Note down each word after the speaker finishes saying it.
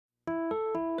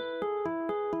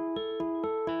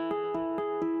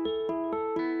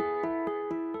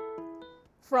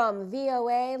From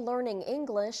VOA Learning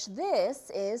English,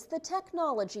 this is the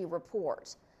Technology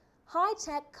Report.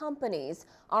 High-tech companies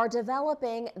are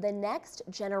developing the next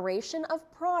generation of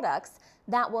products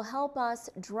that will help us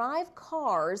drive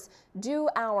cars, do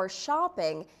our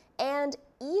shopping, and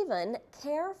even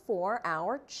care for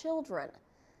our children.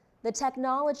 The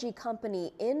technology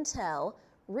company Intel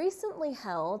recently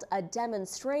held a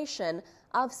demonstration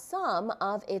of some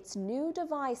of its new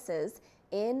devices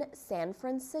in San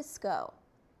Francisco.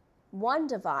 One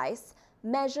device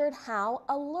measured how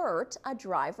alert a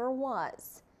driver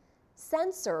was.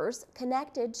 Sensors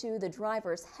connected to the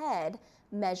driver's head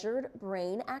measured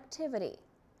brain activity.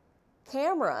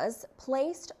 Cameras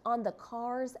placed on the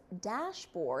car's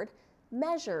dashboard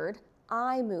measured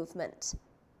eye movement.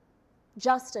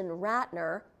 Justin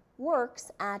Ratner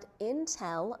works at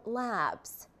Intel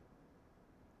Labs.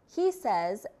 He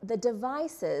says the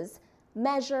devices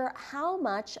measure how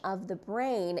much of the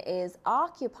brain is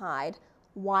occupied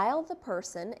while the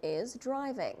person is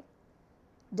driving.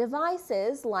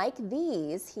 Devices like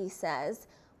these, he says,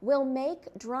 will make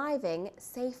driving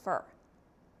safer.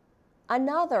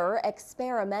 Another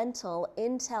experimental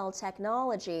Intel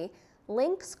technology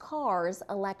links cars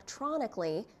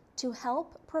electronically to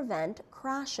help prevent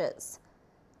crashes.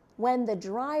 When the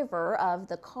driver of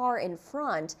the car in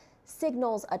front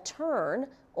signals a turn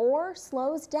or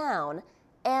slows down,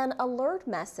 an alert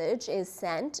message is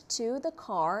sent to the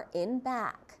car in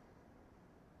back.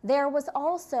 There was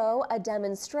also a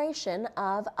demonstration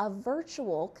of a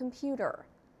virtual computer.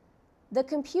 The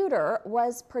computer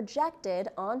was projected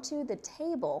onto the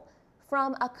table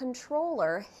from a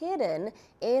controller hidden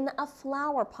in a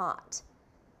flower pot.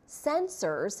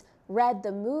 Sensors read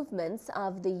the movements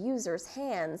of the user's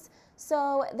hands,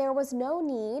 so there was no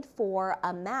need for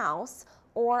a mouse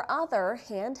or other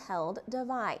handheld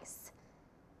device.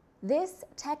 This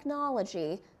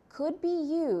technology could be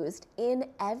used in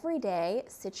everyday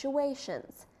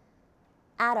situations.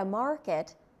 At a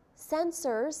market,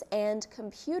 sensors and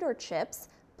computer chips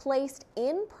placed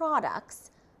in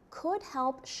products could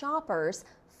help shoppers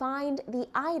find the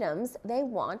items they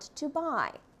want to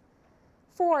buy.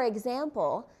 For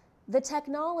example, the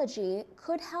technology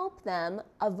could help them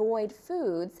avoid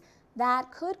foods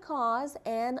that could cause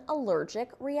an allergic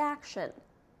reaction.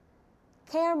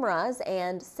 Cameras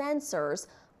and sensors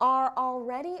are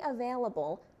already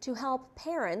available to help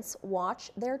parents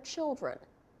watch their children.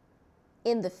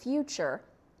 In the future,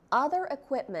 other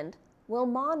equipment will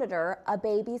monitor a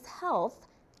baby's health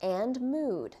and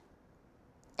mood.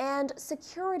 And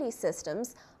security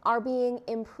systems are being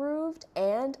improved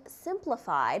and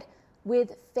simplified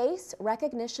with face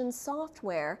recognition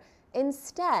software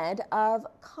instead of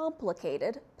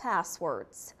complicated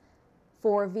passwords.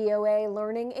 For VOA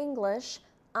Learning English,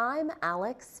 I'm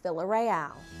Alex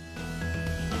Villarreal.